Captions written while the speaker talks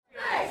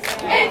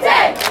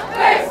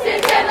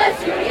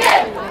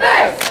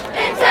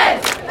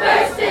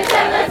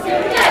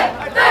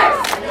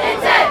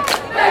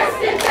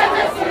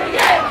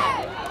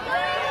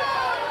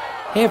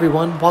Hey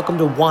everyone, welcome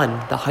to One,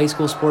 the high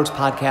school sports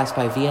podcast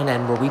by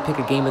VNN, where we pick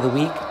a game of the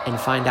week and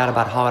find out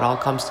about how it all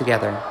comes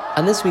together.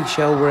 On this week's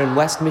show, we're in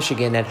West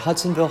Michigan at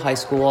Hudsonville High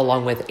School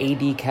along with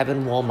AD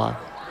Kevin Wolma,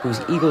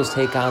 whose Eagles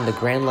take on the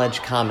Grand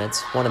Ledge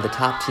Comets, one of the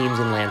top teams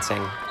in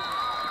Lansing.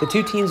 The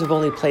two teams have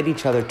only played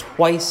each other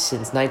twice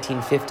since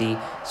 1950,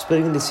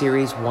 splitting the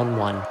series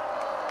 1-1.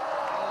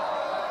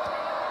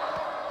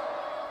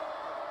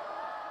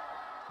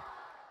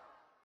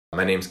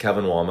 My name's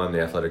Kevin Wolma. I'm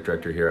the athletic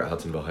director here at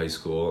Hudsonville High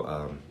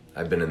School.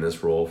 I've been in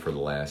this role for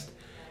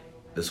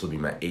this will be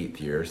my 8th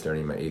year,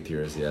 starting my 8th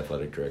year as the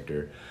athletic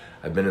director.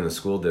 I've been in the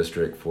school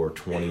district for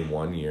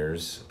 21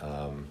 years.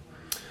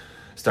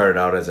 Started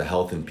out as a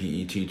health and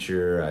PE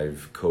teacher.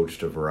 I've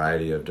coached a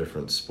variety of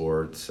different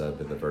sports. I've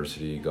been the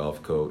varsity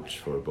golf coach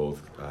for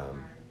both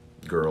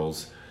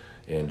girls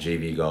and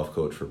JV golf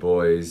coach for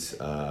boys.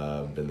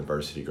 I've been the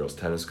varsity girls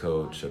tennis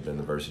coach. I've been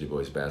the varsity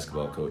boys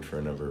basketball coach for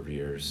a number of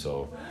years.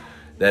 So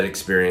that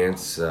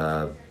experience,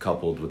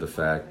 coupled with the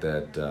fact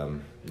that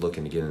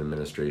looking to get in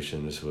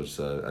administration, this was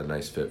a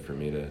nice fit for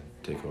me to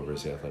take over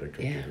as the athletic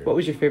director. Yeah. What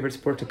was your favorite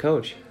sport to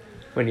coach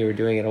when you were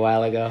doing it a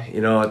while ago? You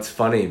know, it's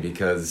funny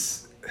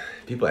because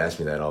people ask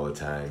me that all the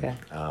time. Yeah.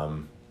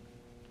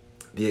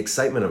 The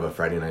excitement of a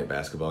Friday night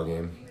basketball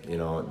game, you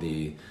know,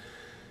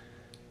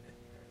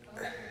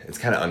 it's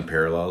kind of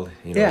unparalleled.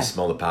 You know, Yeah. You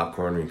smell the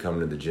popcorn when you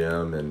come to the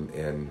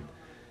gym,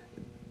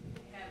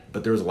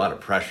 but there was a lot of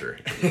pressure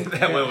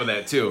that went with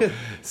that too.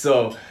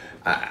 So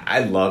I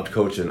loved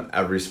coaching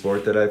every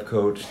sport that I've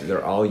coached.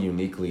 They're all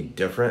uniquely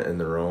different in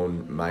their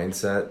own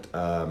mindset.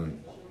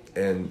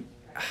 And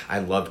I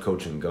loved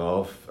coaching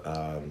golf.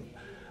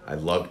 I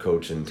loved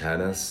coaching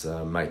tennis.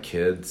 My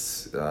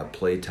kids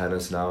play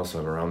tennis now, so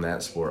I'm around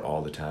that sport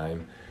all the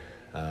time.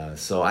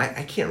 So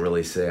I can't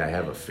really say I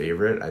have a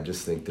favorite. I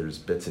just think there's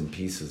bits and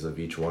pieces of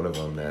each one of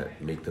them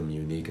that make them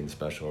unique and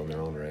special in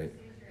their own right.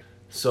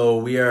 So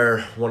we are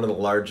one of the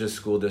largest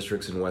school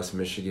districts in West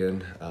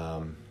Michigan.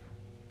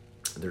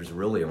 There's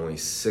really only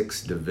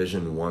 6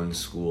 Division I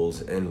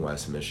schools in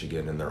West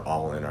Michigan, and they're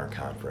all in our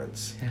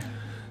conference. Yeah.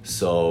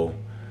 So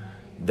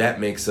that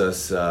makes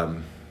us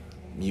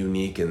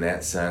unique in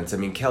that sense. I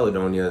mean,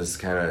 Caledonia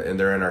is and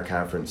they're in our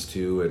conference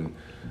too,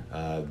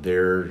 and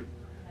they're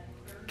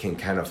can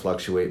kind of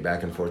fluctuate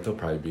back and forth. They'll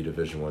probably be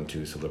Division I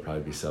too, so there'll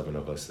probably be 7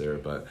 of us there.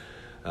 But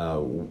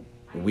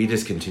we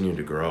just continue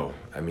to grow.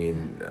 I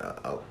mean,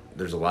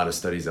 there's a lot of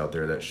studies out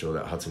there that show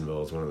that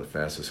Hudsonville is one of the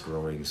fastest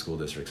growing school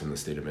districts in the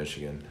state of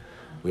Michigan.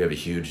 We have a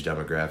huge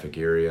demographic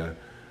area.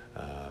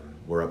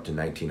 We're up to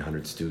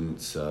 1,900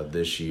 students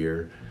this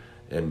year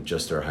in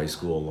just our high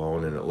school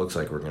alone, and it looks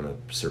like we're going to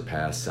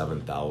surpass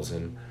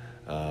 7,000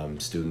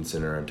 students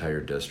in our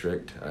entire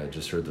district. I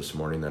just heard this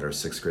morning that our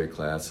 6th grade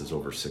class is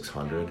over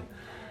 600.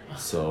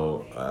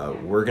 So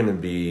we're going to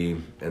be,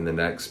 in the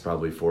next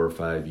probably 4 or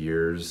 5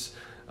 years,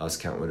 us,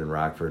 Kentwood, and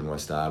Rockford and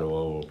West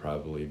Ottawa will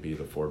probably be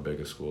the 4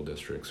 biggest school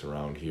districts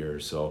around here.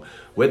 So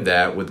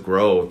with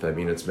growth, I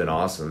mean, it's been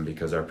awesome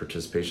because our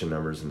participation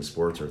numbers in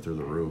sports are through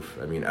the roof.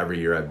 I mean,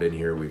 every year I've been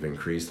here, we've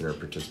increased in our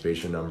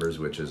participation numbers,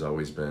 which has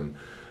always been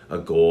a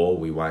goal.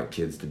 We want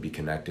kids to be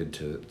connected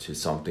to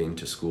something,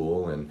 to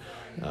school, and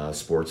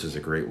sports is a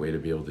great way to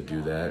be able to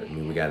do that. I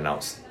mean, we got an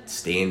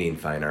outstanding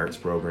fine arts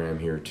program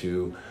here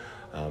too.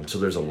 So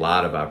there's a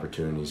lot of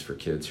opportunities for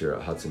kids here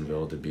at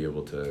Hudsonville to be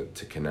able to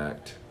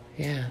connect.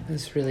 Yeah,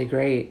 that's really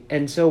great.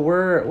 And so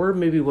we're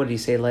maybe, what do you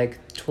say, like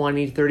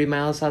 20, 30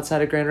 miles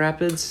outside of Grand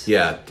Rapids?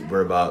 Yeah,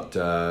 we're about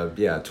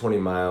 20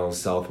 miles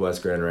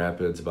southwest Grand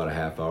Rapids, about a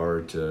half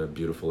hour to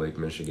beautiful Lake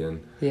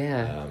Michigan.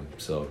 Yeah.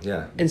 So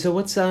yeah. And so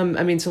what's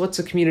what's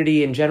the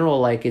community in general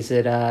like? Is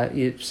it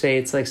you say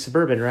it's like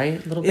suburban,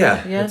 right? A little bit.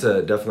 Yeah. It's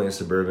definitely a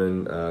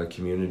suburban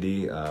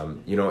community.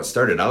 It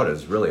started out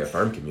as really a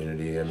farm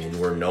community. I mean,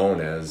 we're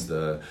known as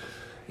the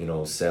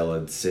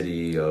salad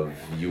city of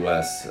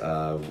U.S.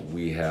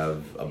 We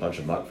have a bunch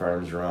of muck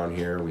farms around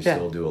here. We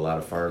still do a lot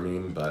of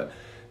farming, but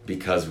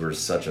because we're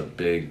such a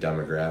big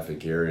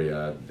demographic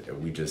area,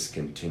 we just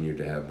continue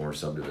to have more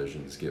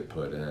subdivisions get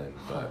put in.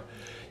 But,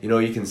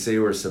 you can say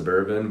we're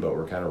suburban, but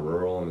we're kind of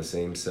rural in the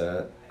same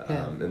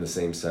in the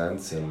same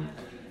sense. And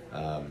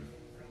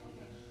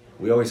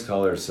we always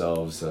call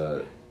ourselves,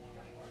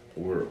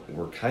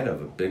 we're kind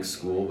of a big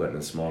school, but in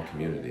a small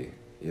community.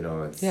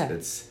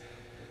 It's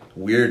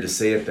weird to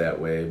say it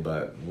that way,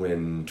 but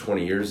when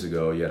 20 years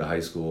ago you had a high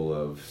school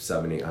of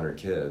 700-800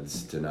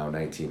 kids to now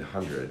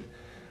 1,900,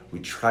 we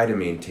try to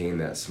maintain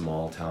that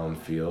small town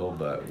feel,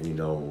 but we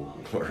know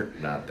we're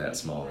not that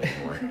small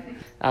anymore.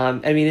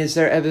 Is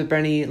there ever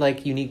been any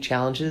unique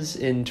challenges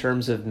in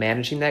terms of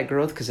managing that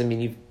growth? Because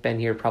you've been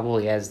here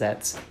probably as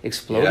that's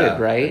exploded,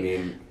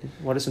 right?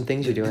 What are some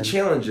things you're doing? The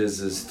challenge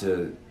is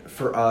to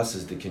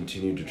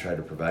continue to try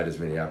to provide as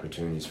many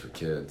opportunities for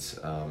kids.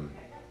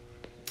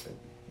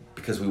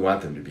 Because we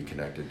want them to be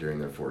connected during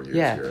their 4 years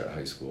here at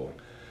high school.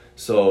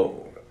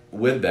 So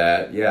with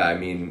that,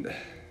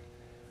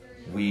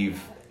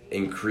 we've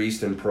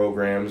increased in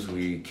programs.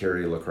 We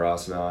carry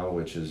lacrosse now,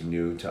 which is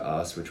new to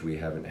us, which we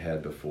haven't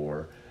had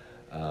before.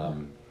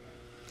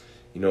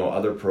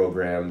 other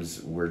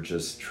programs, we're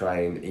just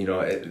trying,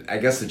 I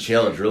guess the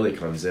challenge really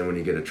comes in when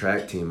you get a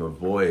track team of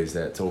boys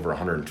that's over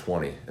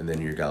 120, and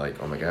then you got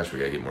like, oh my gosh, we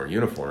got to get more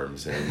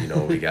uniforms,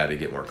 and, we got to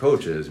get more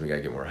coaches, we got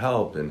to get more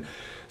help. And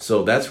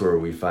so that's where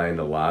we find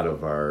a lot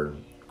of our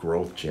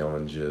growth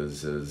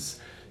challenges is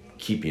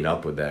keeping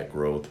up with that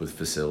growth with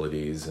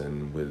facilities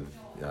and with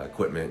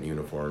equipment,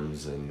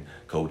 uniforms, and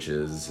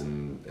coaches,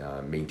 and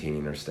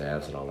maintaining our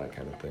staffs and all that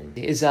kind of thing.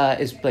 Is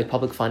like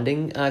public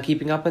funding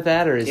keeping up with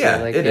that, or is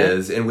it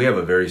is, and we have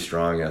a very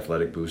strong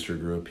athletic booster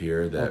group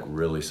here that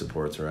really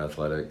supports our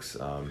athletics.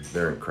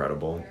 They're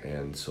incredible,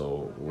 and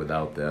so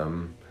without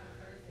them,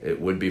 it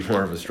would be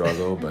more of a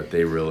struggle. But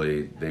they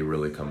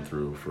really come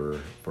through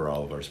for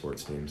all of our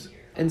sports teams.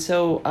 And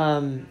so,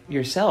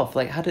 yourself,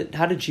 like, how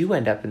did you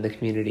end up in the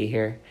community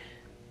here?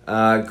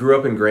 Grew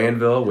up in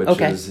Granville,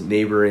 which is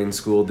neighboring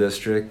school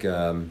district.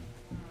 My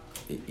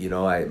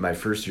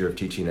first year of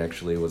teaching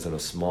actually was in a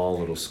small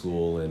little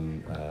school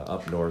in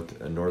up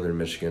north, northern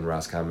Michigan,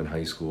 Roscommon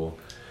High School.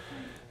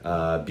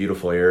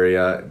 Beautiful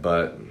area,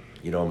 but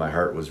my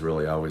heart was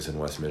really always in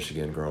West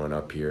Michigan growing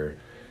up here.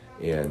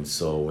 And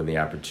so when the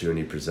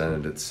opportunity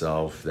presented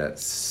itself that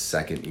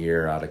second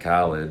year out of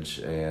college,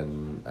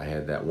 and I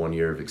had that 1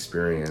 year of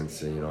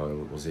experience, and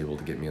it was able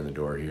to get me in the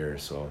door here.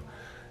 So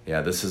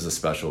yeah, this is a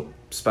special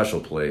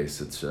place.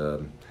 It's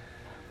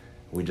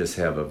we just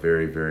have a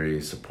very,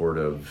 very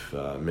supportive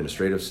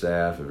administrative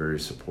staff, a very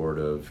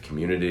supportive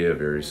community, a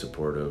very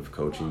supportive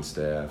coaching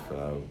staff.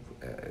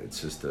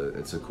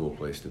 It's a cool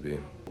place to be.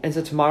 And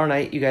so tomorrow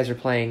night you guys are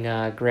playing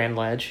Grand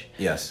Ledge.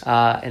 Yes.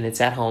 And it's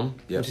at home,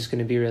 which is going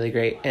to be really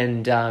great.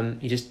 And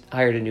you just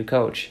hired a new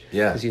coach.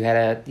 Yeah. Because you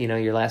had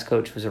your last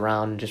coach was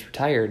around and just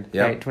retired,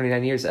 right?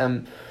 29 years.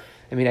 I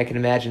can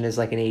imagine as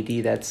like an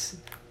AD that's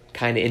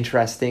kind of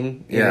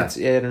interesting. Yeah.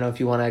 I don't know if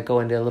you want to go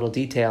into a little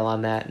detail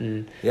on that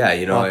and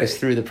walk us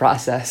through the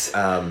process.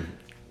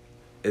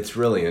 It's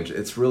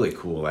really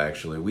cool,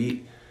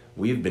 actually.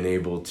 We've been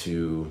able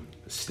to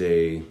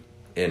stay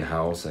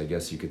in-house, I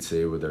guess you could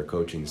say, with our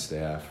coaching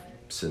staff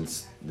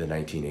since the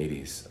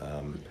 1980s.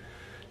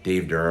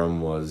 Dave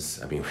Durham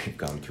we've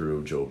gone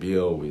through Joe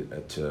Beal,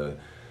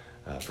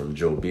 from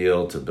Joe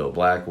Beal to Bill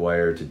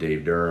Blackwire to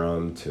Dave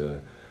Durham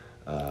to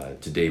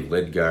Dave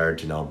Lidgard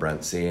to now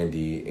Brent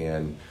Sandy,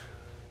 and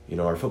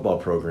our football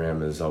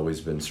program has always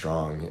been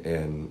strong,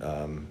 and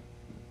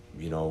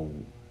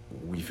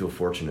we feel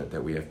fortunate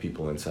that we have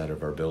people inside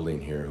of our building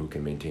here who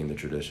can maintain the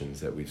traditions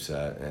that we've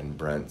set, and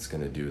Brent's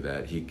going to do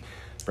that.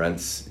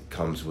 Brent's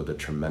comes with a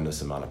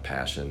tremendous amount of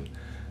passion.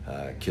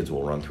 Kids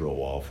will run through a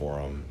wall for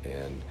him,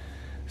 and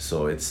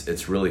so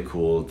it's really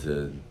cool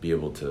to be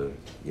able to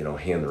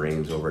hand the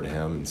reins over to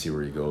him and see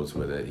where he goes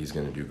with it. He's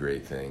going to do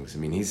great things.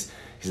 He's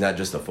not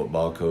just a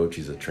football coach;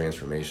 he's a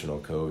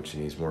transformational coach,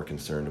 and he's more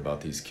concerned about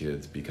these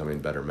kids becoming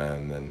better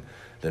men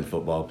than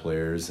football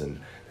players. And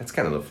that's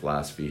kind of the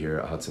philosophy here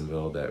at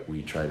Hudsonville that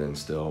we try to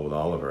instill with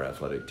all of our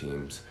athletic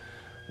teams.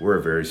 We're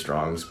a very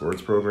strong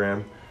sports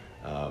program.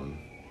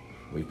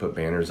 We put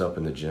banners up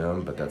in the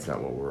gym, but that's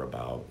not what we're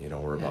about.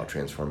 We're about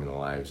transforming the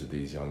lives of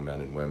these young men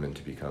and women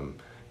to become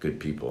good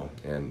people,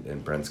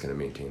 and Brent's going to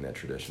maintain that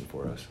tradition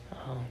for us.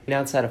 And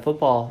outside of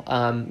football,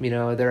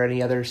 are there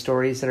any other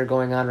stories that are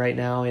going on right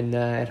now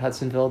at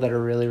Hudsonville that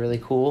are really, really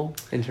cool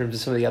in terms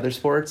of some of the other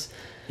sports?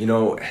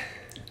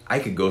 I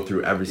could go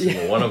through every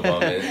single one of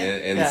them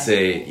and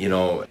say,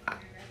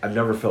 I've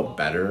never felt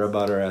better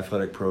about our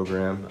athletic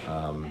program.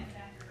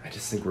 I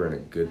just think we're in a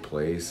good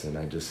place, and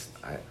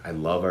I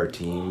love our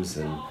teams.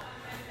 And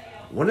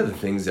one of the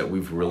things that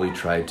we've really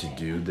tried to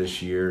do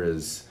this year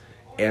is,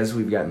 as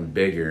we've gotten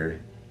bigger,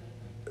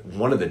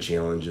 one of the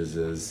challenges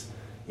is,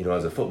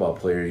 as a football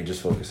player, you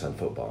just focus on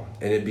football,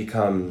 and it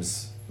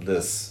becomes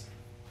this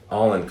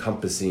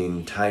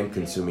all-encompassing,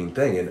 time-consuming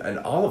thing, and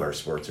all of our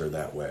sports are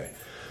that way.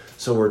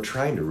 So we're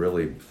trying to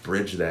really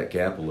bridge that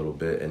gap a little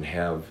bit and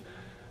have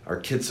our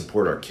kids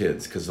support our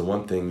kids, because the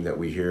one thing that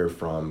we hear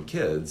from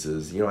kids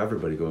is,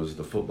 everybody goes to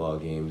the football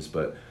games,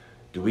 but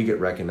do we get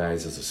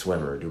recognized as a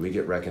swimmer? Do we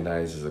get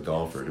recognized as a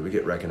golfer? Do we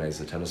get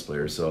recognized as a tennis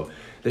player? So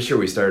this year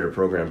we started a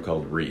program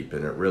called REAP,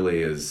 and it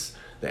really is,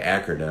 the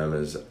acronym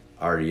is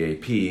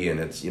REAP,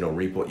 and it's,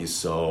 reap what you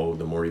sow.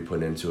 The more you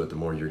put into it, the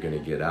more you're going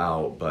to get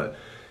out. But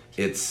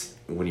it's,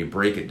 when you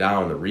break it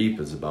down, the REAP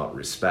is about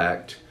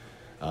respect.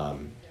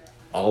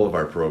 All of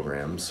our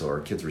programs, so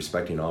our kids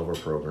respecting all of our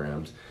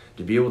programs,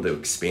 to be able to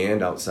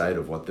expand outside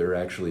of what they're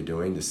actually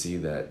doing, to see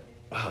that,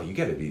 wow, you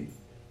got to be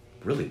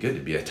really good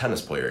to be a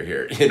tennis player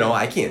here.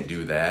 I can't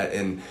do that.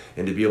 And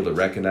to be able to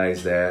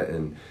recognize that,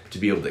 and to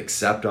be able to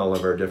accept all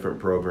of our different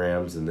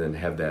programs, and then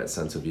have that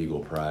sense of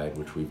eagle pride,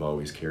 which we've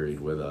always carried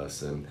with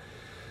us. And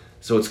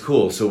so it's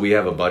cool. So we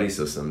have a buddy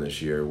system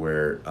this year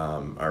where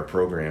our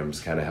programs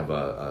kind of have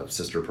a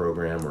sister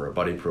program, or a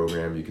buddy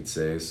program, you could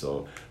say.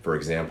 So, for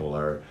example,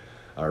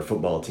 our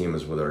football team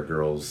is with our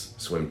girls'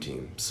 swim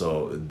team.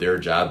 So their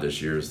job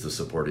this year is to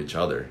support each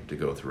other to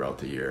go throughout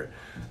the year.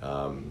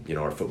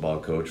 Our football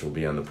coach will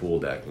be on the pool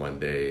deck one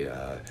day,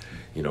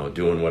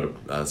 doing what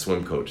a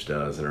swim coach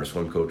does, and our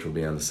swim coach will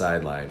be on the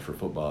sideline for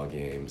football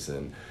games.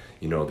 And,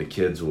 the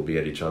kids will be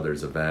at each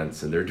other's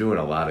events, and they're doing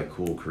a lot of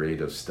cool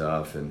creative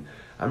stuff. And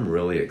I'm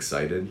really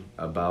excited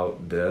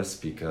about this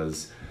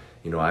because,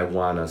 I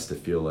want us to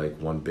feel like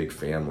one big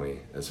family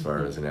as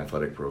far as an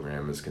athletic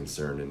program is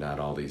concerned, and not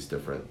all these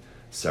different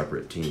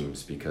separate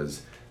teams,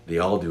 because they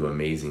all do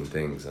amazing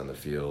things on the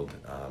field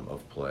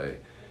of play.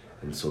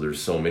 And so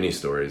there's so many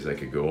stories I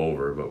could go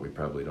over, but we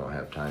probably don't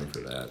have time for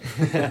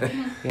that.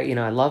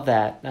 Yeah, I love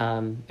that.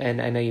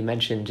 And I know you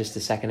mentioned just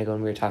a second ago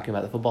when we were talking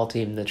about the football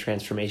team, the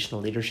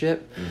transformational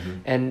leadership.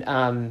 And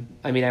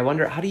I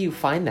wonder, how do you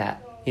find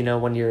that,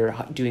 when you're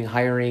doing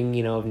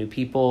hiring, of new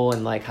people,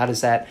 and like,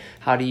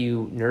 how do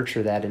you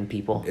nurture that in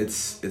people?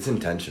 It's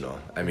intentional.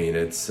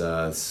 It's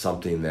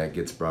something that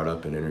gets brought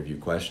up in interview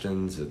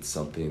questions. It's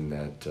something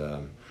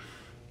that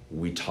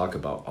we talk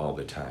about all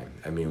the time.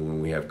 When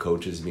we have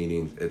coaches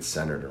meetings, it's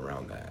centered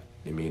around that.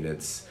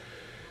 It's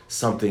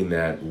something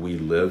that we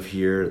live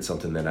here. It's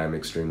something that I'm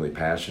extremely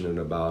passionate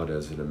about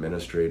as an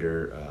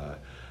administrator.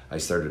 I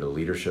started a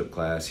leadership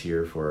class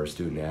here for our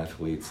student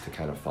athletes to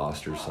kind of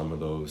foster some of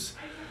those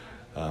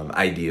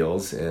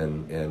ideals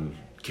and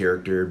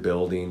character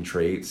building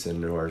traits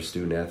in our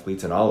student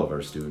athletes and all of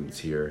our students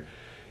here.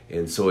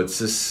 And so it's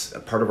just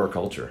a part of our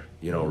culture,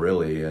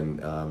 really.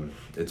 And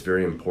it's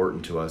very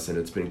important to us. And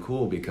it's been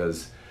cool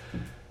because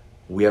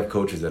we have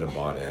coaches that have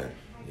bought in,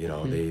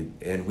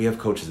 and we have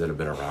coaches that have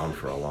been around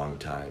for a long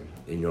time.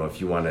 And, if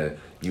you want a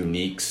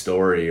unique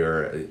story,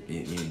 or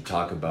you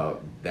talk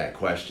about that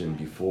question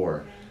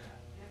before,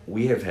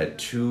 we have had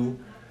 2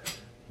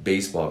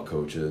 baseball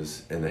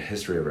coaches in the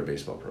history of our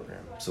baseball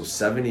program. So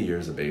 70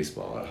 years of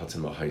baseball at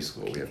Hudsonville High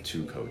School, we have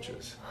 2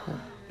 coaches.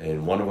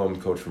 And one of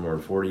them coached for more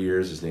than 40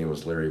 years. His name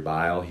was Larry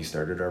Bile. He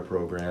started our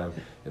program.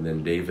 And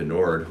then Dave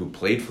Lidgard, who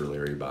played for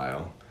Larry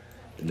Bile,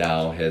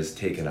 now has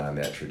taken on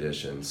that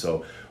tradition.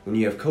 So when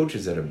you have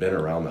coaches that have been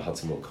around the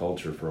Hudsonville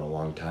culture for a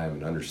long time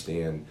and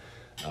understand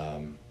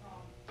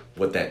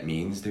what that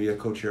means to be a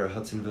coach here at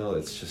Hudsonville,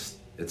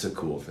 it's a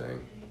cool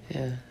thing.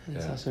 Yeah,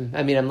 that's awesome.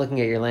 I'm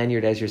looking at your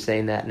lanyard as you're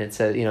saying that, and it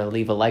says,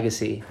 leave a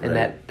legacy. And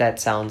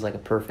that sounds like a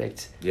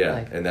perfect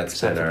and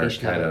that's been our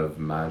kind of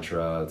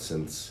mantra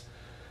since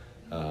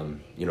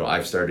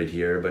I've started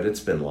here, but it's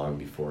been long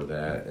before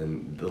that.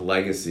 And the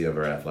legacy of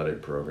our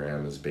athletic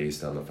program is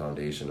based on the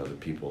foundation of the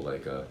people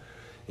like a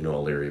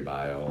Larry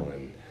Bile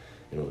and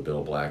the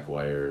Bill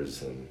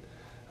Blackwires and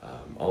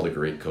all the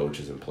great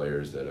coaches and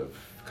players that have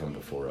come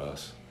before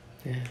us.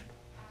 Yeah,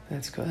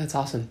 that's cool. That's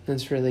awesome.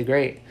 That's really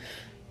great.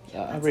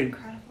 Aubrey,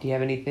 incredible. Do you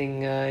have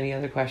anything? Any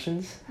other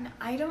questions? No,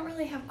 I don't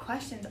really have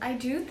questions. I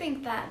do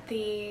think that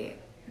the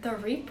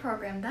REAP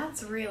program,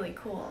 that's really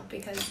cool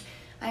because,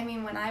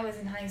 when I was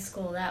in high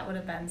school, that would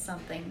have been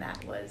something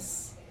that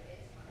was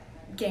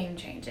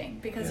game-changing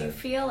because you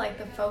feel like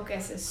the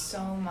focus is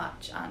so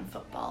much on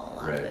football a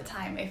lot of the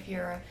time if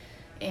you're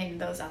in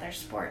those other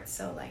sports.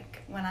 So,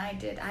 like, when I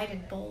did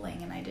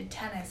bowling and I did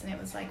tennis, and it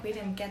was like we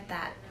didn't get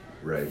that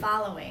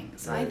following.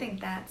 So I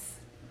think that's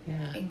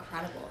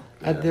incredible.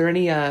 Are there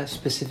any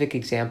specific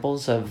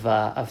examples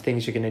of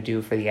things you're going to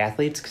do for the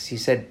athletes? Because you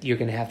said you're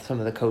going to have some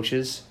of the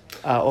coaches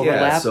overlap.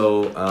 Yeah,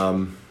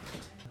 so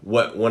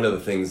one of the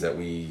things that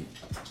we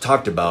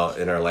talked about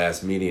in our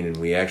last meeting, and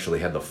we actually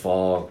had the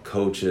fall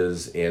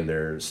coaches and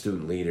their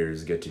student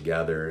leaders get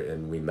together,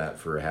 and we met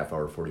for a half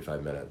hour,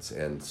 45 minutes.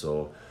 And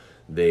so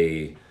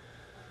they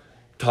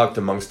talked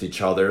amongst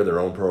each other, their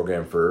own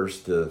program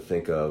first, to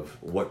think of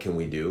what can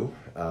we do.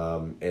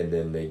 And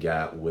then they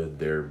got with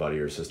their buddy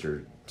or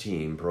sister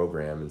team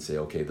program and say,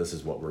 okay, this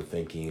is what we're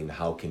thinking.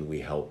 How can we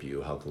help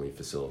you? How can we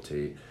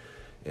facilitate?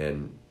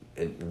 And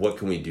what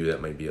can we do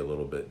that might be a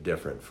little bit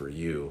different for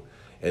you?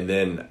 And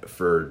then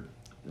for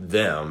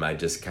them, I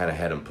just kind of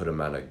had them put them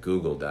on a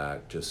Google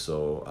Doc just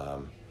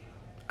so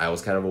I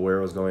was kind of aware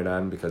what was going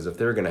on, because if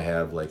they're going to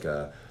have like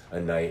a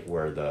night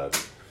where the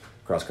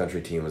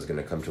cross-country team was going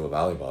to come to a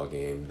volleyball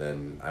game,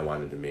 then I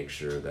wanted to make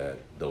sure that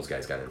those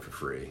guys got in for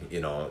free,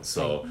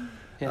 so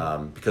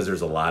because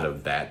there's a lot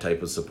of that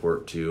type of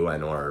support too. I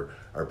know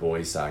our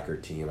boys soccer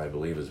team, I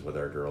believe, is with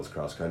our girls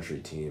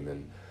cross-country team,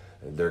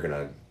 and they're going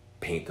to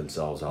paint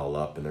themselves all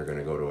up, and they're going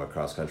to go to a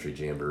cross-country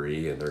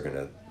jamboree, and they're going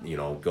to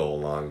go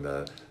along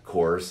the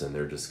course, and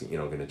they're just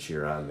going to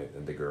cheer on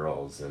the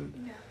girls,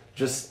 and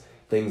just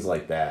things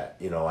like that.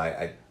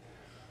 I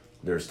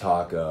there's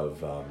talk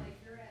of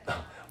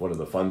one of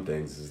the fun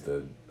things is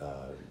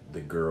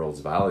the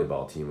girls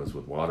volleyball team is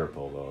with water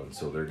polo, and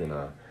so they're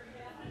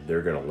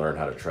gonna learn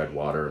how to tread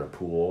water in a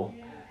pool,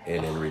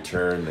 and in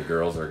return the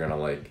girls are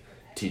gonna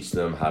teach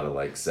them how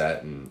to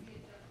set and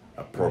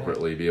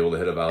appropriately be able to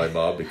hit a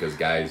volleyball, because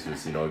guys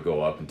just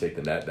go up and take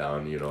the net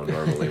down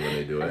normally when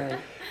they do it.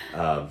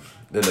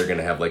 Then they're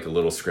gonna have a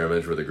little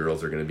scrimmage where the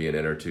girls are gonna be in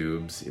inner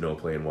tubes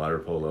playing water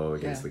polo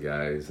against the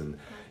guys, and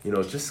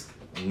just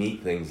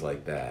neat things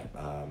like that.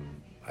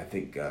 I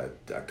think a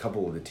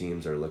couple of the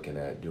teams are looking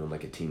at doing a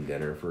team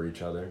dinner for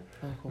each other,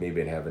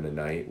 maybe having a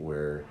night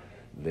where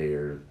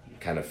they're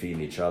kind of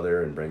feeding each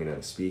other and bringing in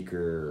a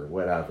speaker or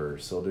whatever.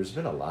 So there's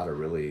been a lot of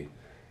really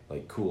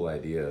cool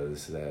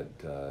ideas that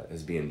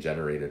is being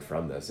generated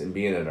from this. And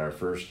being in our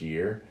first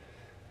year,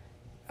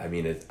 I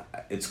mean,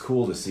 it's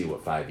cool to see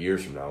what 5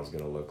 years from now is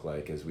going to look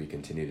like as we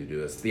continue to do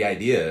this. The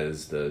idea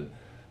is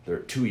they're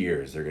 2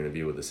 years they're going to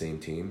be with the same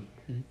team,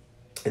 and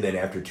then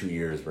after 2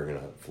 years we're going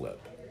to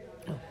flip.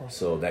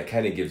 So that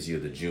kind of gives you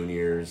the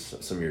juniors,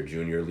 some of your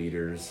junior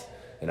leaders,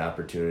 an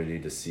opportunity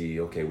to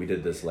see, okay, we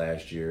did this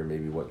last year,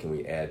 maybe what can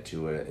we add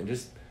to it, and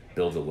just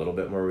build a little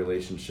bit more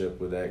relationship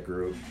with that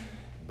group.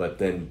 But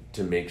then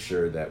to make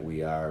sure that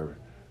we are,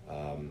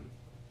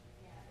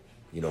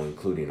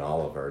 including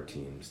all of our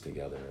teams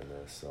together in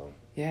this. So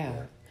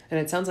yeah. And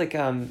it sounds like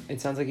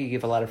you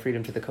give a lot of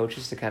freedom to the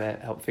coaches to kind of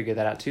help figure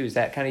that out too. Is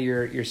that kind of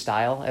your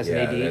style as an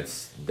AD? Yeah,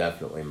 that's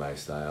definitely my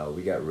style.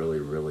 We got really,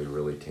 really,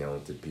 really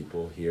talented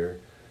people here,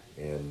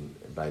 and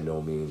by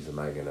no means am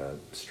I going to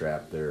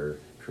strap their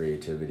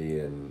creativity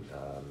and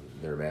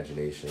their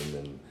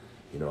imagination.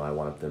 And I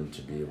want them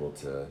to be able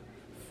to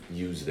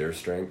use their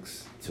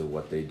strengths to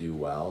what they do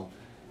well,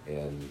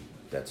 and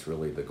that's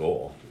really the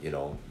goal.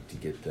 To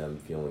get them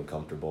feeling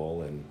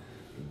comfortable and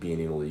being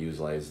able to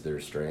utilize their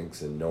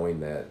strengths, and knowing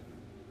that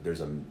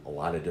there's a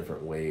lot of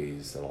different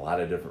ways and a lot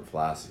of different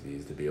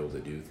philosophies to be able to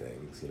do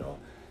things. You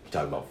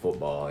talk about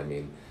football, I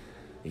mean,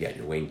 you got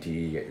your wing tee,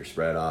 you got your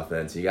spread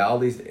offense, you got all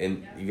these,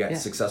 and you got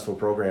successful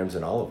programs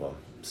in all of them.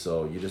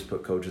 So you just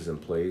put coaches in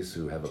place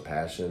who have a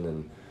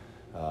passion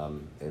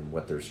and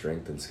what their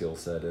strength and skill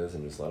set is,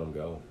 and just let them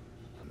go.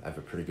 I have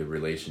a pretty good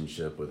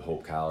relationship with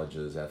Hope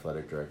College's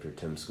athletic director,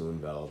 Tim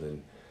Schoonveld,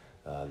 and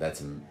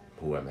that's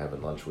who I'm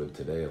having lunch with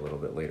today a little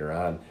bit later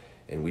on,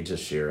 and we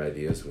just share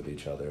ideas with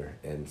each other.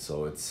 And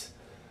so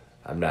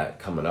I'm not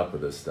coming up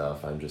with this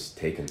stuff, I'm just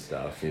taking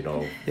stuff,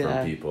 from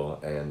people,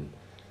 and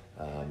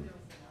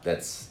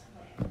that's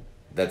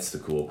the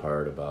cool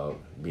part about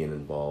being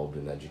involved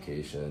in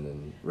education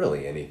and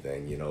really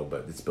anything,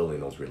 but it's building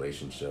those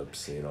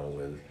relationships,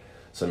 with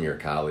some of your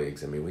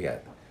colleagues. I mean, we got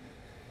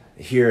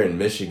here in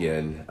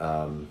Michigan,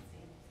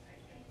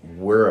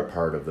 we're a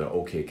part of the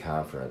OK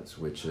Conference,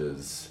 which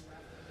is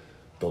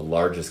the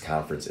largest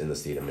conference in the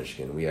state of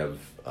Michigan. We have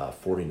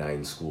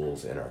 49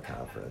 schools in our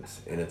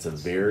conference, and it's a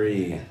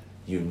very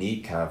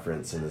unique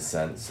conference in the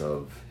sense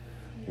of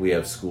we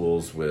have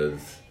schools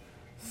with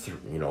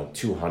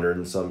 200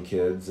 and some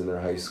kids in their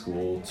high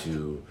school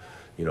to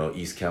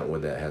East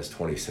Kentwood that has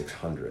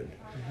 2,600.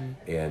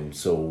 And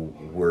so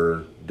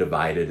we're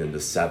divided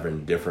into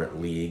 7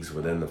 different leagues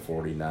within the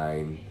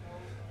 49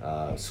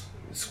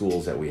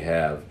 schools that we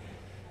have.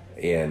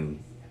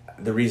 And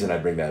the reason I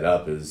bring that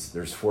up is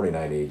there's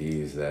 49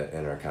 ADs that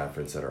in our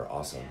conference that are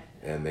awesome,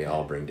 and they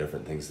all bring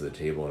different things to the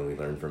table, and we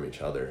learn from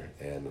each other,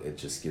 and it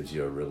just gives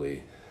you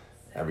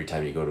every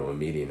time you go to a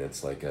meeting,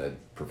 it's like a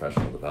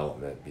professional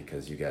development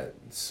because you got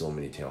so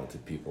many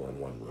talented people in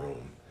one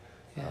room.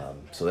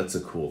 So that's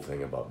a cool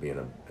thing about being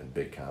a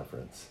big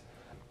conference.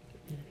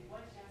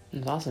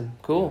 That's awesome.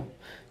 Cool.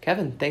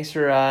 Kevin, thanks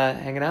for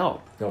hanging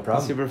out. No problem.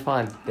 It's super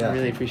fun. Yeah. I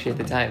really appreciate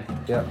the time.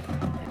 Yeah.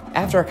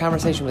 After our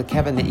conversation with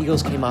Kevin, the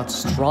Eagles came out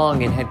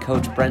strong in head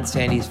coach Brent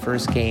Sandy's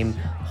first game,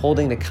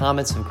 holding the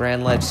Comets of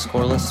Grand Ledge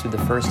scoreless through the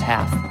first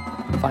half.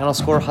 Final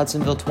score,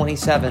 Hudsonville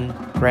 27,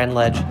 Grand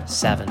Ledge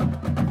 7.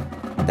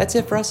 That's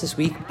it for us this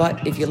week,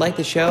 but if you like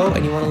the show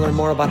and you want to learn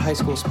more about high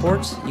school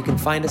sports, you can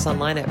find us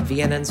online at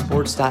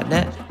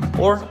vnnsports.net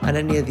or on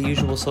any of the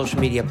usual social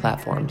media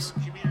platforms.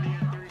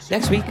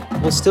 Next week,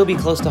 we'll still be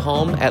close to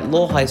home at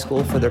Lowell High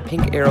School for their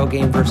Pink Arrow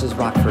game versus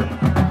Rockford.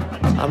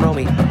 I'm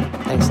Romy.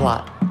 Thanks a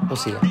lot. We'll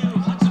see you.